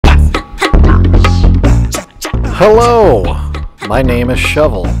Hello, my name is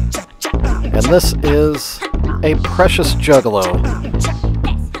Shovel, and this is a precious Juggalo.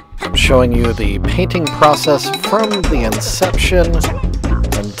 I'm showing you the painting process from the inception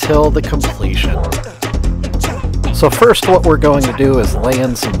until the completion. So first what we're going to do is lay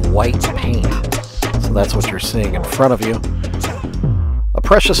in some white paint. So that's what you're seeing in front of you. A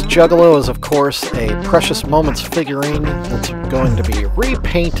precious Juggalo is of course a Precious Moments figurine that's going to be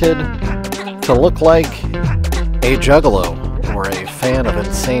repainted to look like a Juggalo or a fan of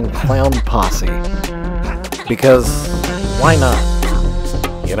Insane Clown Posse. Because why not?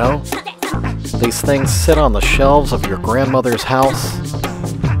 You know? These things sit on the shelves of your grandmother's house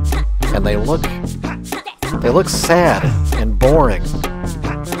and they look sad and boring.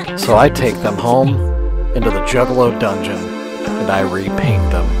 So I take them home into the Juggalo dungeon and I repaint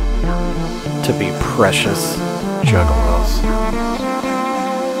them to be precious Juggalos.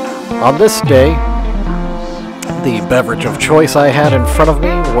 On this day, the beverage of choice I had in front of me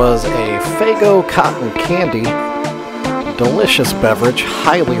was a Faygo cotton candy. Delicious beverage,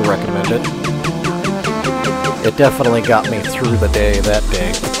 highly recommended. It definitely got me through the day that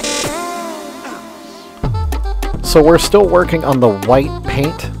day. So we're still working on the white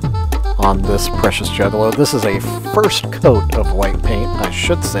paint on this precious Juggalo. This is a first coat of white paint, I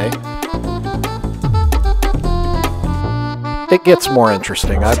should say. It gets more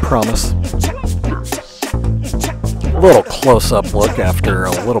interesting, I promise. A little close-up look after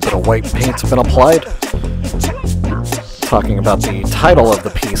a little bit of white paint's been applied. Talking about the title of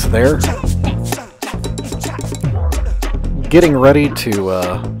the piece there. Getting ready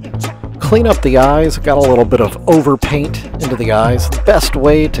to clean up the eyes. Got a little bit of overpaint into the eyes. The best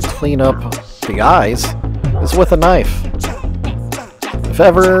way to clean up the eyes is with a knife. If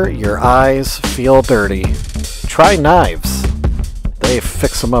ever your eyes feel dirty, try knives. They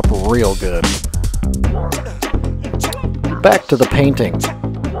fix them up real good. Back to the painting.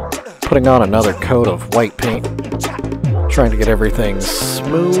 Putting on another coat of white paint. Trying to get everything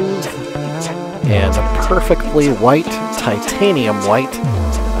smooth and perfectly white, titanium white,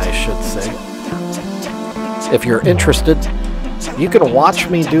 I should say. If you're interested, you can watch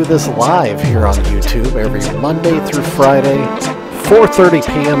me do this live here on YouTube every Monday through Friday, 4:30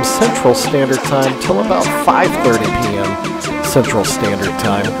 p.m. Central Standard Time till about 5:30 p.m. Central Standard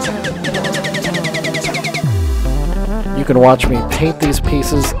Time. You can watch me paint these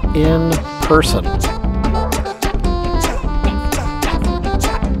pieces in person.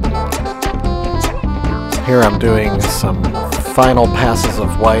 Here I'm doing some final passes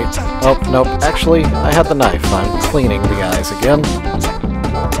of white. Oh, nope, actually, I had the knife. I'm cleaning the eyes again,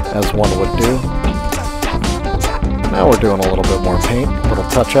 as one would do. Now we're doing a little bit more paint, a little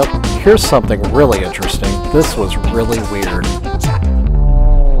touch-up. Here's something really interesting. This was really weird.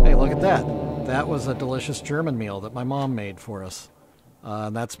 Hey, look at that. That was a delicious German meal that my mom made for us.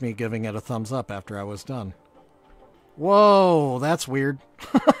 And that's me giving it a thumbs up after I was done. Whoa, that's weird.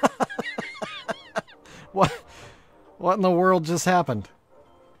 What in the world just happened?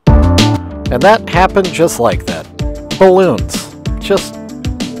 And that happened just like that. Balloons just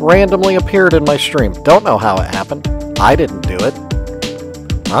randomly appeared in my stream. Don't know how it happened. I didn't do it.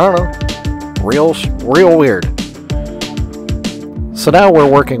 I don't know. Real weird. So now we're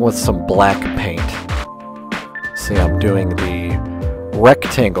working with some black paint. See, I'm doing the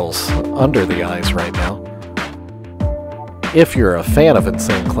rectangles under the eyes right now. If you're a fan of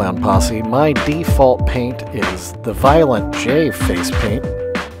Insane Clown Posse, my default paint is the Violent J face paint.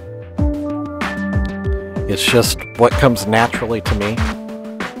 It's just what comes naturally to me.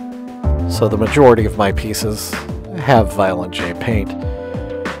 So the majority of my pieces have Violent J paint.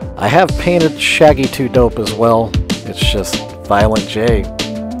 I have painted Shaggy 2 Dope as well. It's just Violent J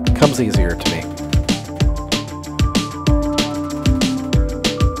comes easier to me.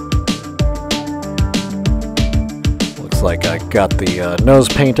 Looks like I got the nose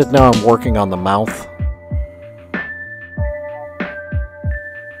painted. Now I'm working on the mouth.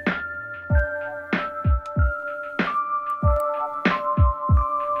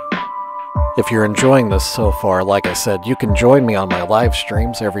 If you're enjoying this so far, like I said, you can join me on my live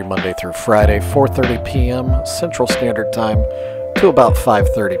streams every Monday through Friday, 4:30 p.m. Central Standard Time to about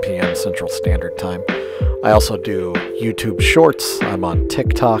 5:30 p.m. Central Standard Time. I also do YouTube Shorts. I'm on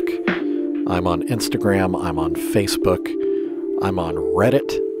TikTok. I'm on Instagram. I'm on Facebook. I'm on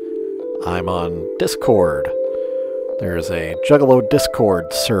Reddit. I'm on Discord. There's a Juggalo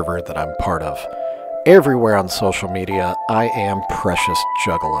Discord server that I'm part of. Everywhere on social media, I am Precious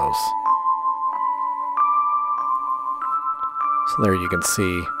Juggalos. So there you can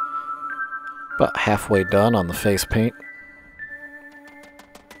see about halfway done on the face paint.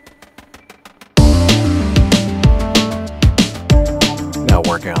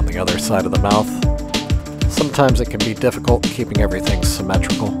 working on the other side of the mouth. Sometimes it can be difficult keeping everything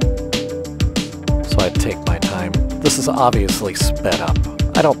symmetrical, so I take my time. This is obviously sped up.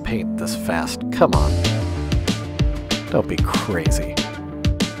 I don't paint this fast. Come on. Don't be crazy.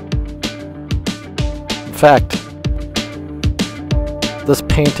 In fact, this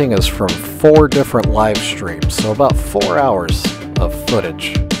painting is from 4 different live streams, so about 4 hours of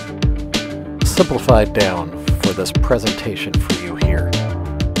footage simplified down for this presentation for you here.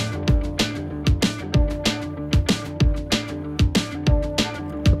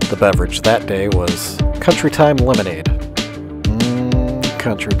 The beverage that day was Country Time Lemonade.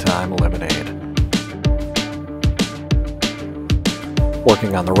 Country Time Lemonade.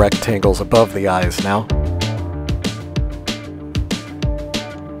 Working on the rectangles above the eyes now.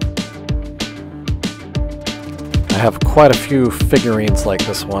 I have quite a few figurines like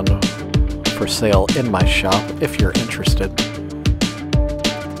this one for sale in my shop if you're interested.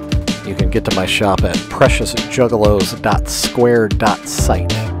 You can get to my shop at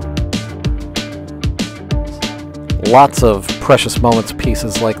preciousjuggalos.square.site. Lots of Precious Moments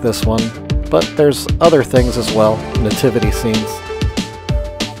pieces like this one, but there's other things as well, nativity scenes,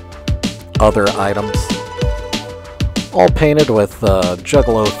 other items, all painted with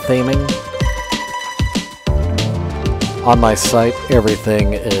Juggalo theming. On my site,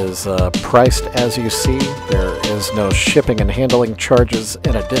 everything is priced as you see. There is no shipping and handling charges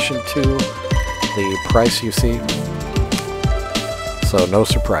in addition to the price you see, so no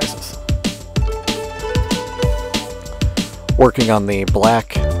surprises. Working on the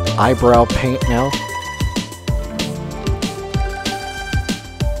black eyebrow paint now.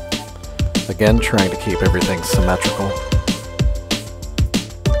 Again, trying to keep everything symmetrical.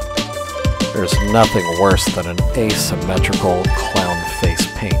 There's nothing worse than an asymmetrical clown face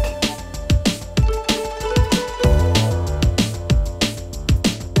paint.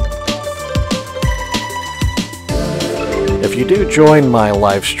 If you do join my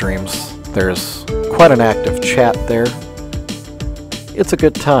live streams, there's quite an active chat there. It's a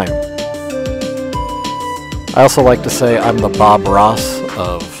good time. I also like to say I'm the Bob Ross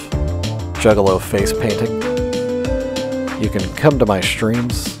of Juggalo face painting. You can come to my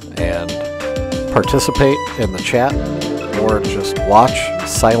streams and participate in the chat, or just watch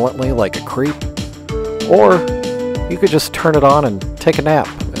silently like a creep, or you could just turn it on and take a nap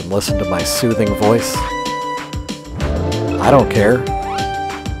and listen to my soothing voice. I don't care.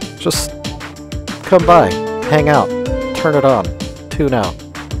 Just come by, hang out, turn it on, tune out,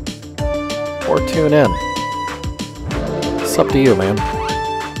 or tune in. It's up to you, man.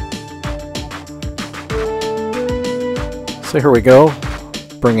 So here we go.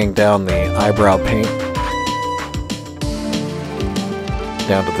 Bringing down the eyebrow paint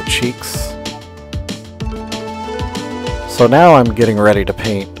down to the cheeks. So now I'm getting ready to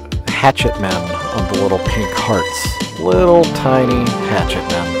paint hatchet men on the little pink hearts. Little tiny hatchet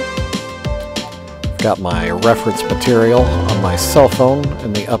men. I've got my reference material on my cell phone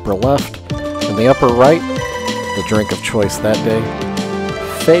in the upper left. In the upper right, the drink of choice that day,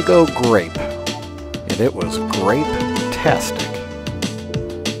 Faygo Grape. And it was grape-tastic.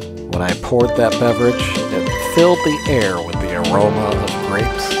 When I poured that beverage, it filled the air with the aroma of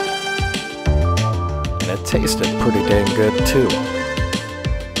grapes. And it tasted pretty dang good too.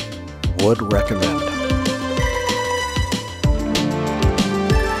 Would recommend.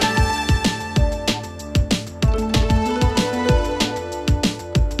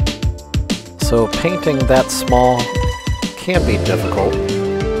 So painting that small can be difficult.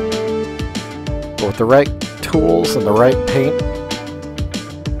 But with the right tools and the right paint,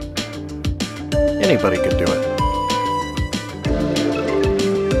 anybody could do it.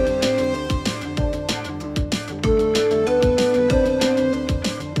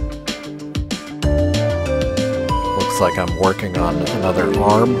 Looks like I'm working on another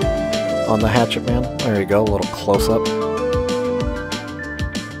arm on the hatchet man. There you go, a little close-up.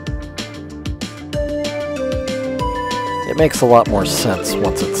 It makes a lot more sense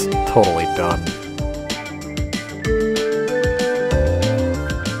once it's totally done.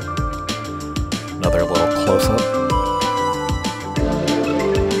 Another little close-up.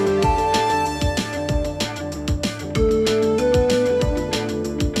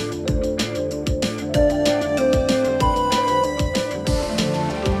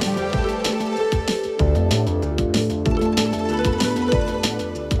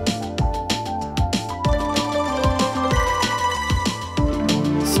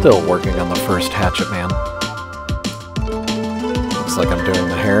 Still working on the first hatchet man. Looks like I'm doing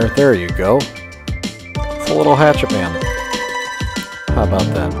the hair. There you go. It's a little hatchet man. How about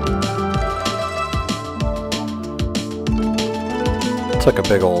that? Took a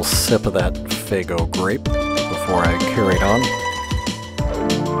big old sip of that Faygo grape before I carried on.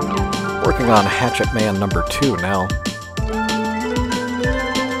 Working on Hatchet Man number 2 now.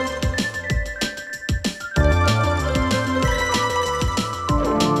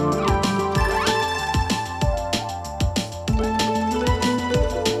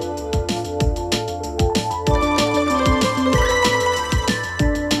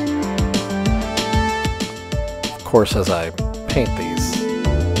 Of course, as I paint these,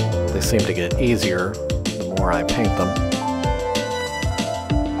 they seem to get easier the more I paint them.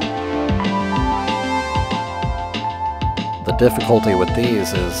 The difficulty with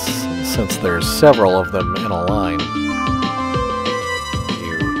these is, since there's several of them in a line,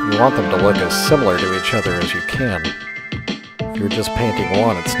 you want them to look as similar to each other as you can. If you're just painting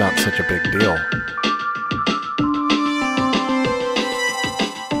one, it's not such a big deal.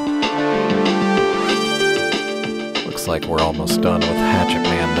 Looks like we're almost done with Hatchet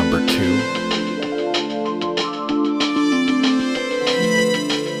Man number 2.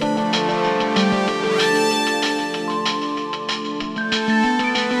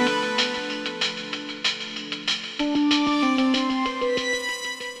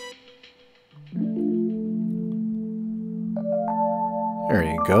 There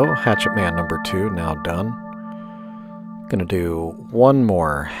you go, Hatchet Man number 2 now done. Gonna do one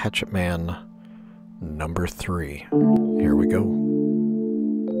more, Hatchet Man number 3. Here we go.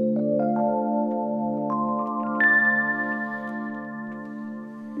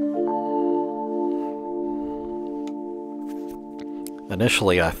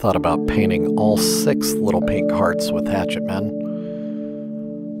 Initially, I thought about painting all 6 little pink hearts with Hatchet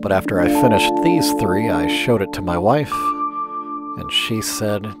Men, but after I finished these 3, I showed it to my wife, and she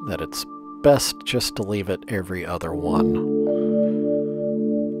said that it's best just to leave it every other one.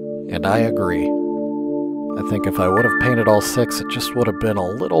 And I agree. I think if I would have painted all 6, it just would have been a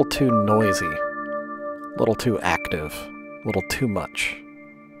little too noisy, a little too active, a little too much.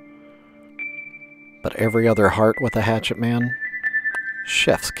 But every other heart with a Hatchet Man,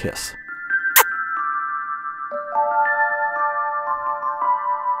 chef's kiss.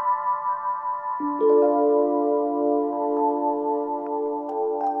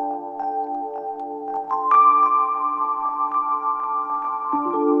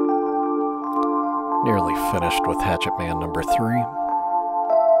 Nearly finished with Hatchet Man number 3.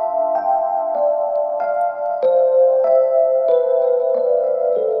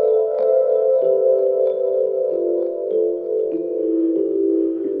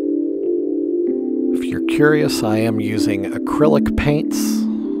 If you're curious, I am using acrylic paints.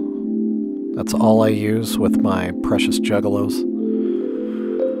 That's all I use with my precious Juggalos.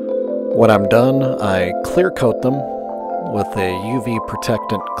 When I'm done, I clear coat them with a UV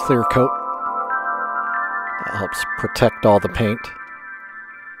protectant clear coat. That helps protect all the paint,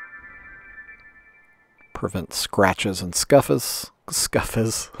 prevent scratches and scuffs.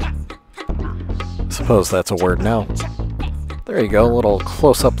 I suppose that's a word now. There you go, a little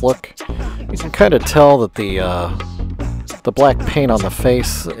close-up look. You can kind of tell that the black paint on the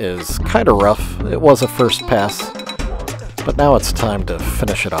face is kind of rough. It was a first pass, but now it's time to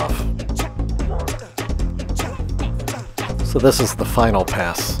finish it off. So this is the final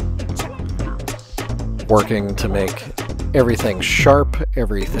pass. Working to make everything sharp,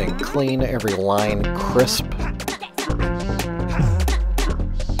 everything clean, every line crisp.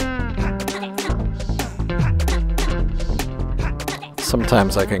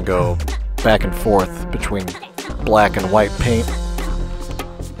 Sometimes I can go back and forth between black and white paint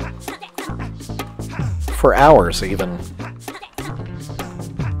for hours even.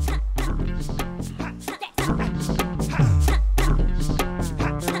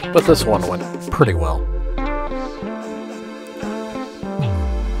 But this one went pretty well.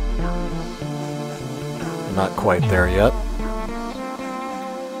 Not quite there yet.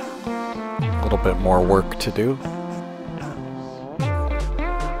 A little bit more work to do.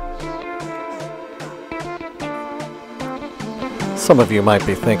 Some of you might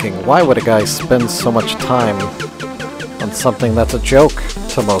be thinking, why would a guy spend so much time on something that's a joke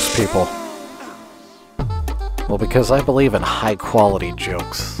to most people? Well, because I believe in high-quality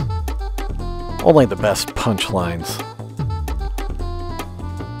jokes. Only the best punchlines.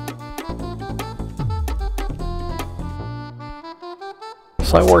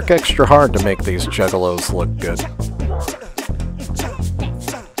 So I work extra hard to make these Juggalos look good.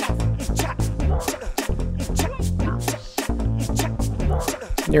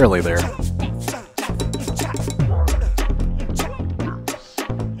 Nearly there.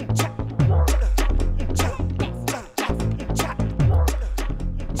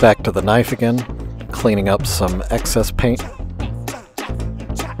 Back to the knife again, cleaning up some excess paint.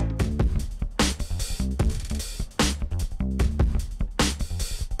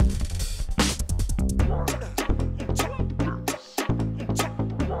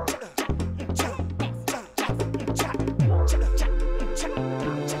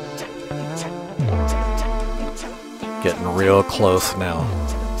 getting real close now.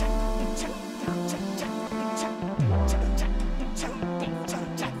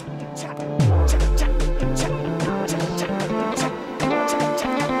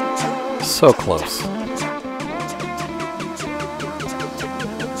 So close.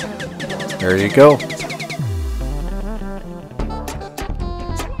 There you go.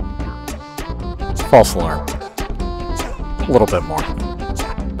 False alarm. A little bit more.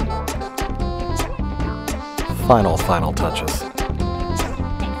 Final touches.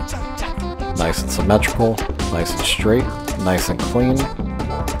 Nice and symmetrical, nice and straight, nice and clean.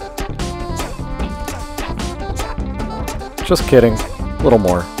 Just kidding. A little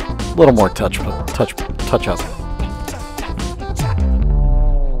more touch up.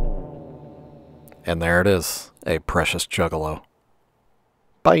 And there it is, a precious Juggalo.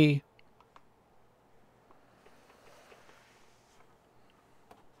 Bye.